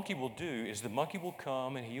what the monkey will do is the monkey will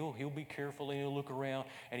come and he'll be careful and he'll look around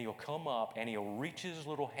and he'll come up and he'll reach his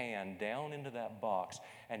little hand down into that box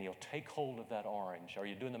and he'll take hold of that orange. Are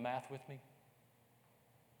you doing the math with me?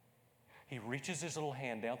 He reaches his little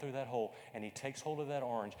hand down through that hole and he takes hold of that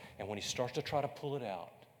orange, and when he starts to try to pull it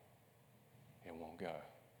out, it won't go.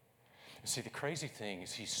 And see, the crazy thing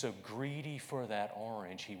is he's so greedy for that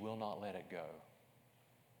orange, he will not let it go.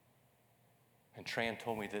 And Tran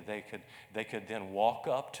told me that they could then walk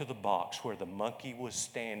up to the box where the monkey was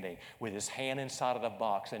standing with his hand inside of the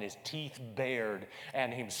box and his teeth bared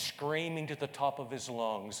and him screaming to the top of his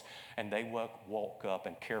lungs, and they walk up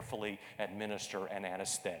and carefully administer an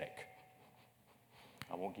anesthetic.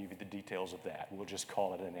 I won't give you the details of that. We'll just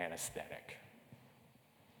call it an anesthetic.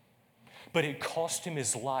 But it cost him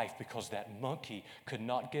his life because that monkey could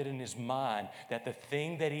not get in his mind that the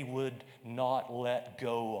thing that he would not let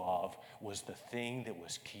go of was the thing that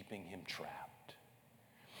was keeping him trapped.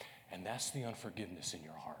 And that's the unforgiveness in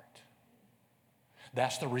your heart.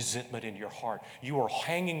 That's the resentment in your heart. You are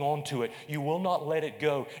hanging on to it. You will not let it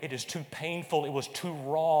go. It is too painful. It was too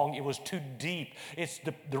wrong. It was too deep. It's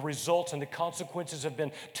the results and the consequences have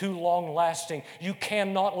been too long lasting. You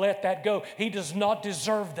cannot let that go. He does not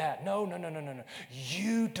deserve that. No.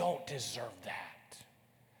 You don't deserve that.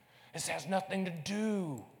 This has nothing to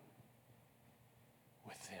do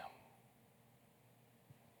with them.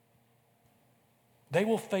 They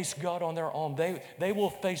will face God on their own. They will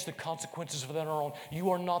face the consequences of their own.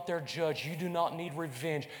 You are not their judge. You do not need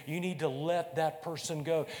revenge. You need to let that person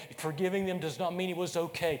go. Forgiving them does not mean it was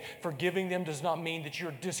okay. Forgiving them does not mean that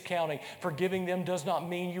you're discounting. Forgiving them does not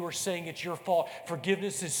mean you are saying it's your fault.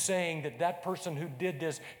 Forgiveness is saying that that person who did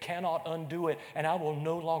this cannot undo it, and I will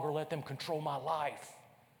no longer let them control my life.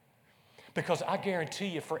 Because I guarantee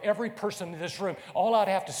you, for every person in this room, all I'd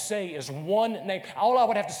have to say is one name. All I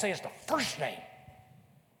would have to say is the first name.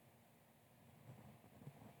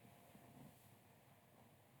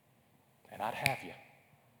 I'd have you.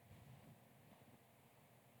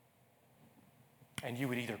 And you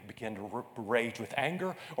would either begin to rage with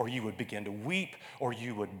anger, or you would begin to weep, or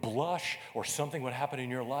you would blush, or something would happen in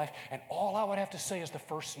your life. And all I would have to say is the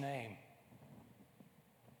first name,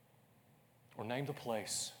 or name the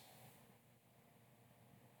place,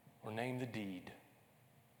 or name the deed,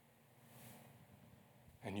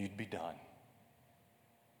 and you'd be done.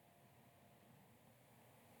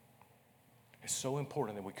 It's so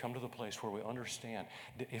important that we come to the place where we understand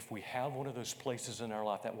that if we have one of those places in our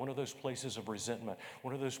life, that one of those places of resentment,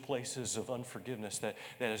 one of those places of unforgiveness that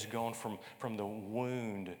has gone from the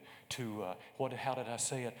wound to, how did I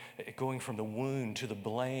say it? Going from the wound to the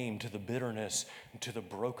blame, to the bitterness, to the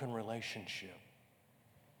broken relationship.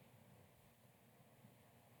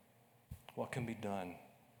 What can be done?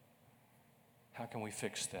 How can we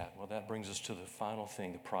fix that? Well, that brings us to the final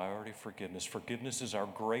thing, the priority of forgiveness. Forgiveness is our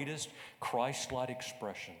greatest Christ-like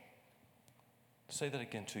expression. I'll say that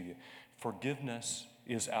again to you. Forgiveness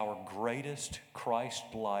is our greatest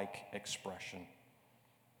Christ-like expression.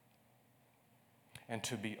 And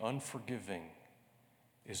to be unforgiving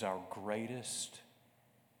is our greatest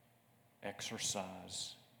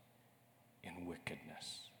exercise in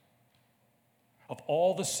wickedness. Of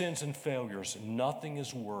all the sins and failures, nothing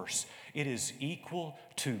is worse. It is equal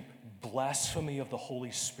to blasphemy of the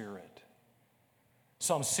Holy Spirit.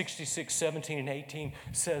 Psalm 66, 17 and 18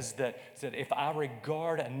 says that if I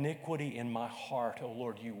regard iniquity in my heart, O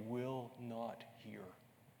Lord, you will not hear.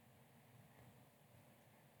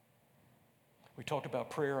 We talked about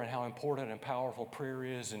prayer and how important and powerful prayer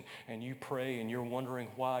is, and you pray and you're wondering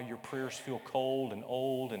why your prayers feel cold and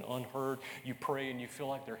old and unheard. You pray and you feel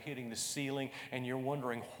like they're hitting the ceiling, and you're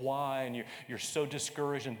wondering why, and you're so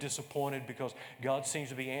discouraged and disappointed because God seems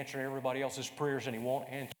to be answering everybody else's prayers and He won't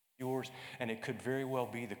answer yours. And it could very well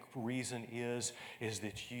be the reason is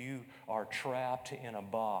that you are trapped in a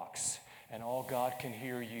box, and all God can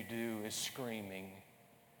hear you do is screaming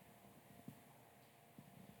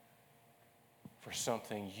for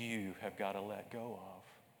something you have got to let go of.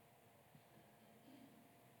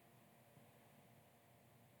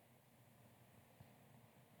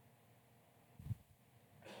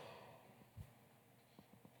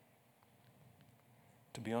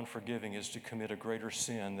 To be unforgiving is to commit a greater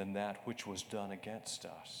sin than that which was done against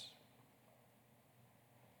us.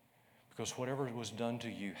 Because whatever was done to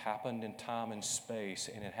you happened in time and space,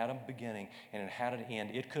 and it had a beginning and it had an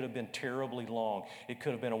end. It could have been terribly long. It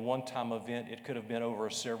could have been a one-time event. It could have been over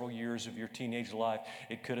several years of your teenage life.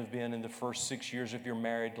 It could have been in the first 6 years of your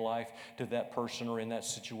married life to that person or in that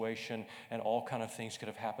situation, and all kind of things could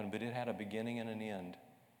have happened. But it had a beginning and an end.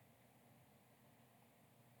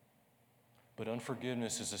 But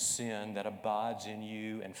unforgiveness is a sin that abides in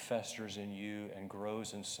you and festers in you and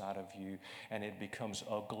grows inside of you, and it becomes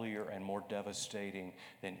uglier and more devastating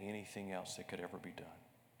than anything else that could ever be done.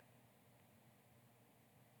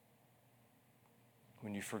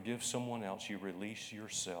 When you forgive someone else, you release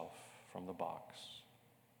yourself from the box.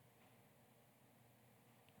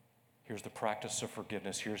 Here's the practice of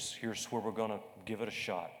forgiveness. Here's where we're going to give it a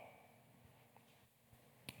shot.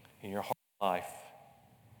 In your heart and life,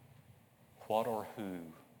 what or who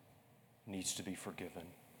needs to be forgiven?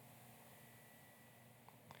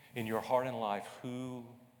 In your heart and life, who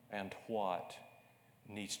and what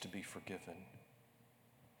needs to be forgiven?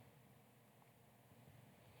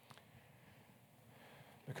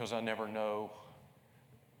 Because I never know,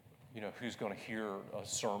 who's going to hear a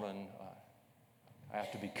sermon. I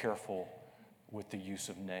have to be careful with the use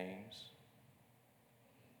of names.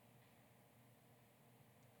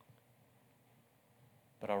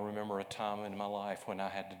 But I remember a time in my life when I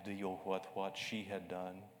had to deal with what she had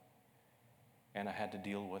done, and I had to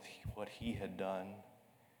deal with what he had done,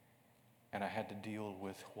 and I had to deal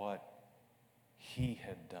with what he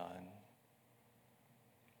had done.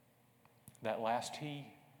 That last he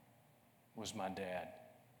was my dad.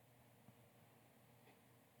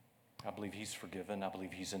 I believe he's forgiven. I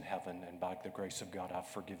believe he's in heaven, and by the grace of God, I've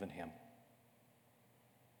forgiven him.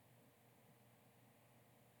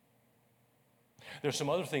 There's some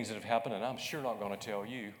other things that have happened, and I'm sure not going to tell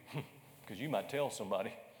you, because you might tell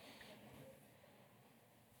somebody.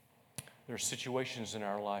 There's situations in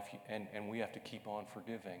our life, and we have to keep on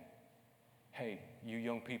forgiving. Hey, you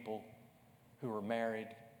young people who are married,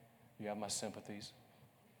 you have my sympathies.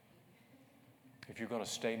 If you're going to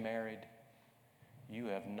stay married, you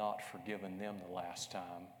have not forgiven them the last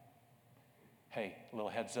time. Hey, a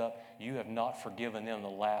little heads up, you have not forgiven them the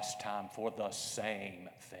last time for the same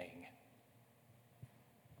thing.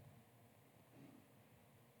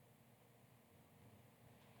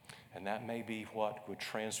 And that may be what would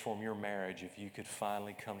transform your marriage if you could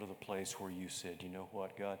finally come to the place where you said, you know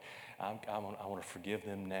what, God, I want to forgive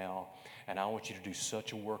them now. And I want you to do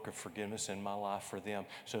such a work of forgiveness in my life for them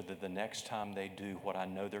so that the next time they do what I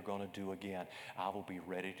know they're going to do again, I will be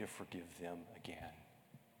ready to forgive them again.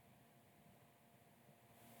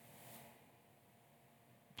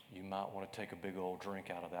 You might want to take a big old drink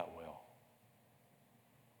out of that well.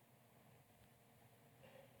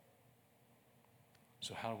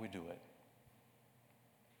 So how do we do it?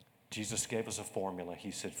 Jesus gave us a formula. He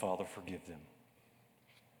said, Father, forgive them,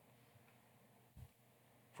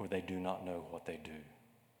 for they do not know what they do.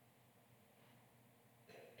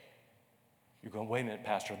 You're going, wait a minute,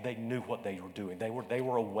 Pastor. They knew what they were doing. They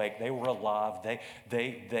were awake. They were alive.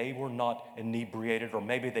 They were not inebriated, or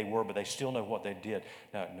maybe they were, but they still know what they did.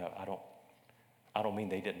 No, I don't mean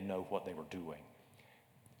they didn't know what they were doing.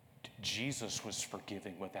 Jesus was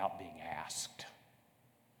forgiving without being asked.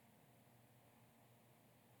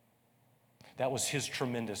 That was his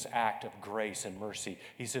tremendous act of grace and mercy.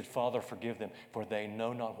 He said, Father, forgive them, for they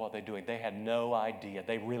know not what they're doing. They had no idea.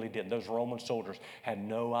 They really didn't. Those Roman soldiers had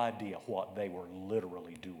no idea what they were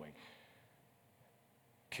literally doing.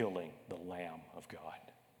 Killing the Lamb of God.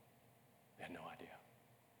 They had no idea.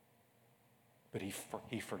 But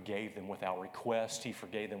he forgave them without request. He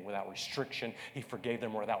forgave them without restriction. He forgave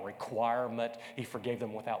them without requirement. He forgave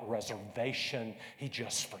them without reservation. He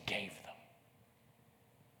just forgave them.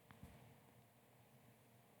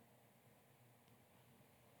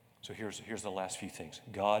 So here's the last few things.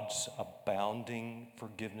 God's abounding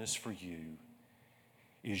forgiveness for you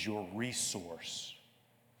is your resource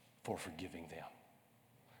for forgiving them.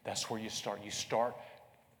 That's where you start. You start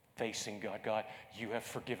facing God. God, you have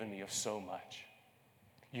forgiven me of so much.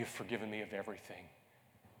 You've forgiven me of everything.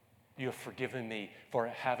 You have forgiven me for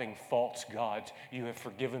having false gods. You have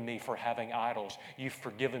forgiven me for having idols. You've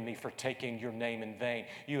forgiven me for taking your name in vain.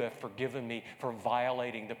 You have forgiven me for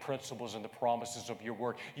violating the principles and the promises of your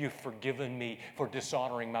word. You've forgiven me for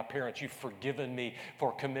dishonoring my parents. You've forgiven me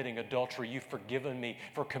for committing adultery. You've forgiven me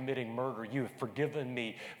for committing murder. You have forgiven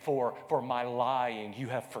me for my lying. You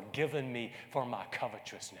have forgiven me for my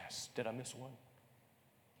covetousness. Did I miss one?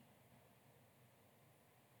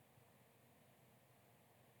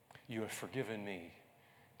 You have forgiven me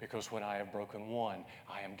because when I have broken one,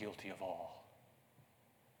 I am guilty of all.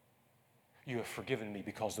 You have forgiven me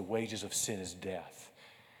because the wages of sin is death,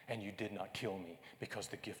 and you did not kill me because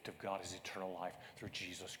the gift of God is eternal life through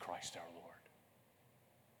Jesus Christ our Lord.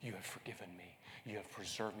 You have forgiven me. You have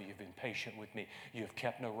preserved me. You've been patient with me. You have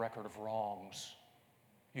kept no record of wrongs.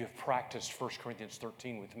 You have practiced 1 Corinthians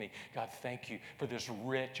 13 with me. God, thank you for this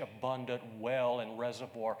rich, abundant well and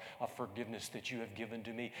reservoir of forgiveness that you have given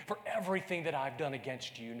to me for everything that I've done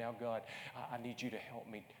against you. Now, God, I need you to help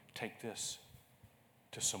me take this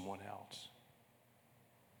to someone else.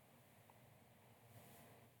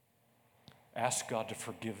 Ask God to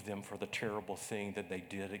forgive them for the terrible thing that they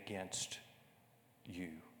did against you.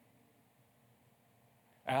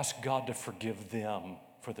 Ask God to forgive them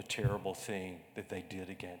for the terrible thing that they did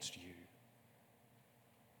against you.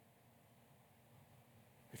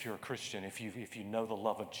 If you're a Christian, if you know the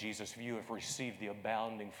love of Jesus, if you have received the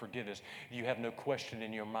abounding forgiveness, you have no question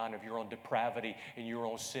in your mind of your own depravity and your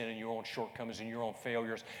own sin and your own shortcomings and your own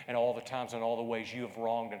failures and all the times and all the ways you have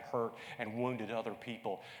wronged and hurt and wounded other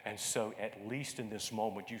people. And so at least in this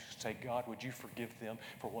moment you say, God, would you forgive them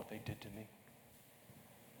for what they did to me?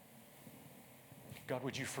 God,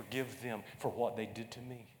 would you forgive them for what they did to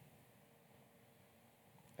me?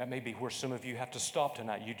 That may be where some of you have to stop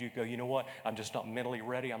tonight. You do go, you know what? I'm just not mentally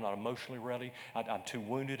ready. I'm not emotionally ready. I'm too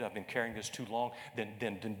wounded. I've been carrying this too long.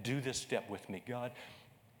 Then do this step with me. God,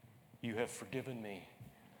 you have forgiven me.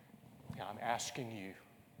 And I'm asking you,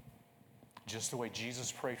 just the way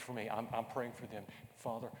Jesus prayed for me, I'm praying for them.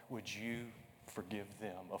 Father, would you forgive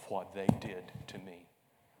them of what they did to me?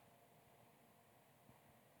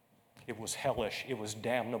 It was hellish. It was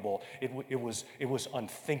damnable. It was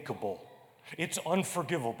unthinkable. It's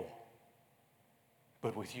unforgivable.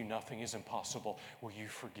 But with you, nothing is impossible. Will you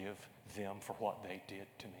forgive them for what they did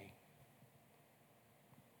to me?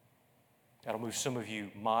 That'll move some of you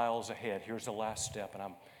miles ahead. Here's the last step, and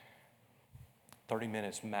I'm 30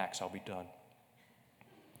 minutes max, I'll be done.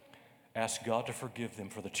 Ask God to forgive them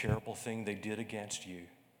for the terrible thing they did against you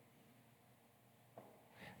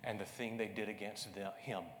and the thing they did against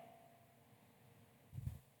him.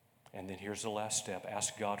 And then here's the last step.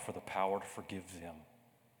 Ask God for the power to forgive them.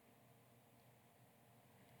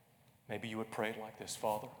 Maybe you would pray it like this: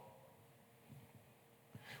 Father,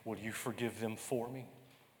 will you forgive them for me?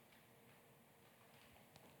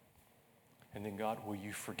 And then, God, will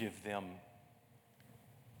you forgive them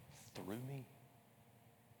through me?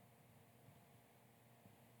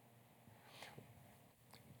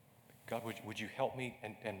 God, would you help me?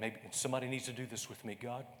 And maybe somebody needs to do this with me.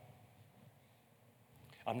 God,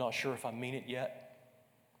 I'm not sure if I mean it yet.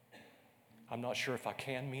 I'm not sure if I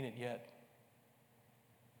can mean it yet.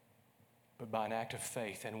 But by an act of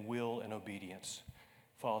faith and will and obedience,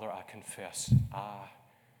 Father, I confess, I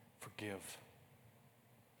forgive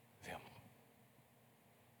them.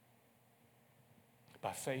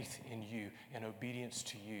 By faith in you and obedience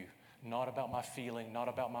to you, not about my feeling, not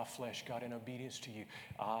about my flesh, God, in obedience to you,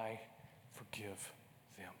 I forgive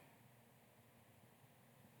them.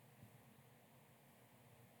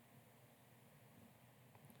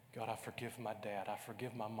 God, I forgive my dad. I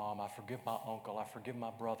forgive my mom. I forgive my uncle. I forgive my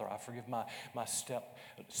brother. I forgive my step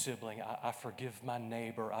sibling. I forgive my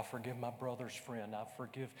neighbor. I forgive my brother's friend. I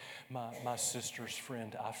forgive my sister's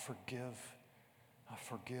friend. I forgive. I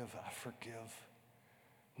forgive. I forgive.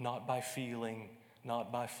 Not by feeling,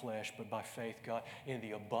 not by flesh, but by faith, God. In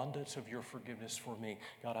the abundance of your forgiveness for me,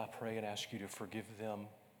 God, I pray and ask you to forgive them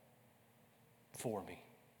for me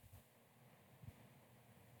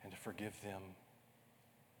and to forgive them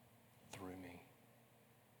through me.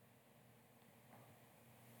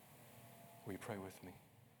 Will you pray with me?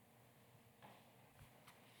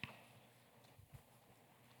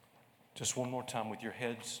 Just one more time with your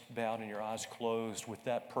heads bowed and your eyes closed, with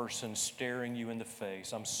that person staring you in the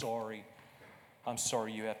face. I'm sorry. I'm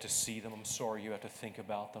sorry you have to see them. I'm sorry you have to think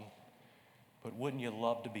about them. But wouldn't you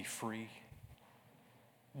love to be free?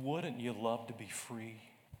 Wouldn't you love to be free?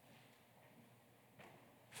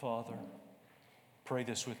 Father, pray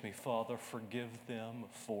this with me. Father, forgive them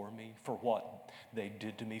for me, for what they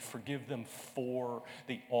did to me. Forgive them for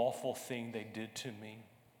the awful thing they did to me.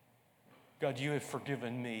 God, you have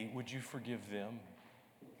forgiven me. Would you forgive them?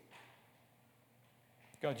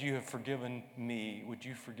 God, you have forgiven me. Would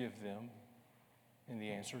you forgive them? And the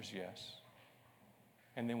answer is yes.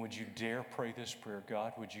 And then would you dare pray this prayer?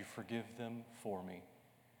 God, would you forgive them for me?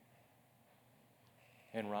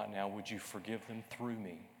 And right now, would you forgive them through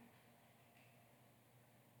me?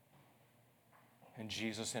 And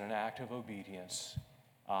Jesus, in an act of obedience,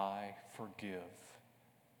 I forgive.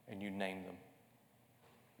 And you name them.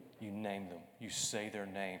 You name them. You say their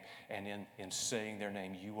name. And in saying their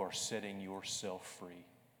name, you are setting yourself free.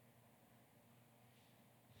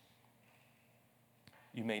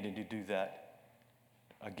 You may need to do that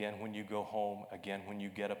again when you go home, again when you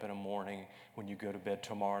get up in the morning, when you go to bed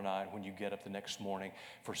tomorrow night, when you get up the next morning.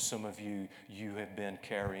 For some of you, you have been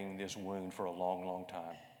carrying this wound for a long, long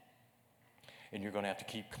time. And you're going to have to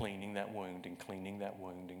keep cleaning that wound and cleaning that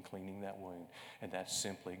wound and cleaning that wound. And that's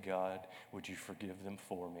simply, God, would you forgive them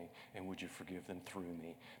for me? And would you forgive them through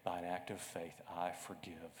me? By an act of faith, I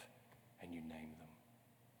forgive. And you name them.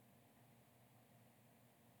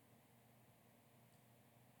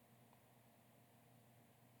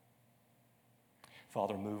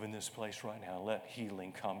 Father, move in this place right now. Let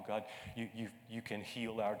healing come. God, you can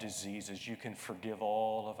heal our diseases. You can forgive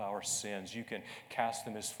all of our sins. You can cast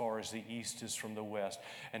them as far as the east is from the west.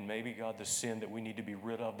 And maybe, God, the sin that we need to be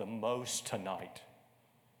rid of the most tonight,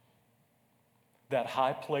 that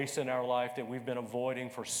high place in our life that we've been avoiding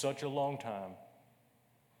for such a long time,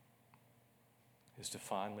 is to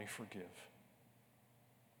finally forgive.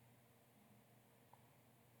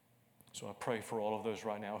 So I pray for all of those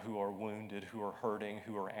right now who are wounded, who are hurting,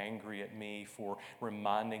 who are angry at me for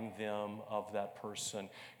reminding them of that person.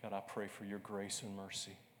 God, I pray for your grace and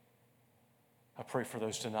mercy. I pray for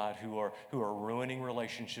those tonight who are ruining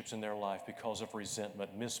relationships in their life because of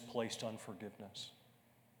resentment, misplaced unforgiveness.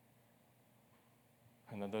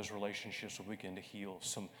 And then those relationships will begin to heal.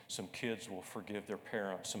 Some kids will forgive their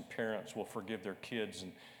parents. Some parents will forgive their kids.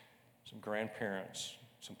 And some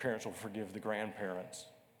parents will forgive the grandparents.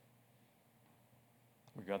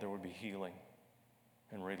 God, there would be healing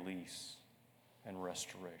and release and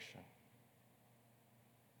restoration.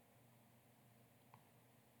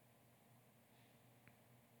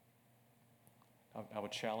 I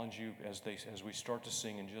would challenge you as we start to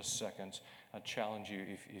sing in just seconds. I challenge you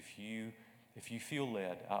if you feel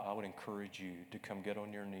led, I would encourage you to come get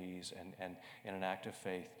on your knees and in an act of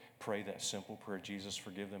faith, pray that simple prayer. Jesus,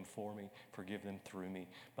 forgive them for me, forgive them through me.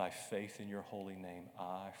 By faith in your holy name,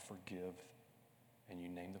 I forgive. And you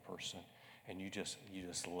name the person, and you just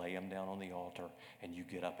lay them down on the altar, and you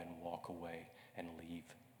get up and walk away and leave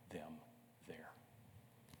them there.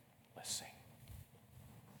 Let's sing.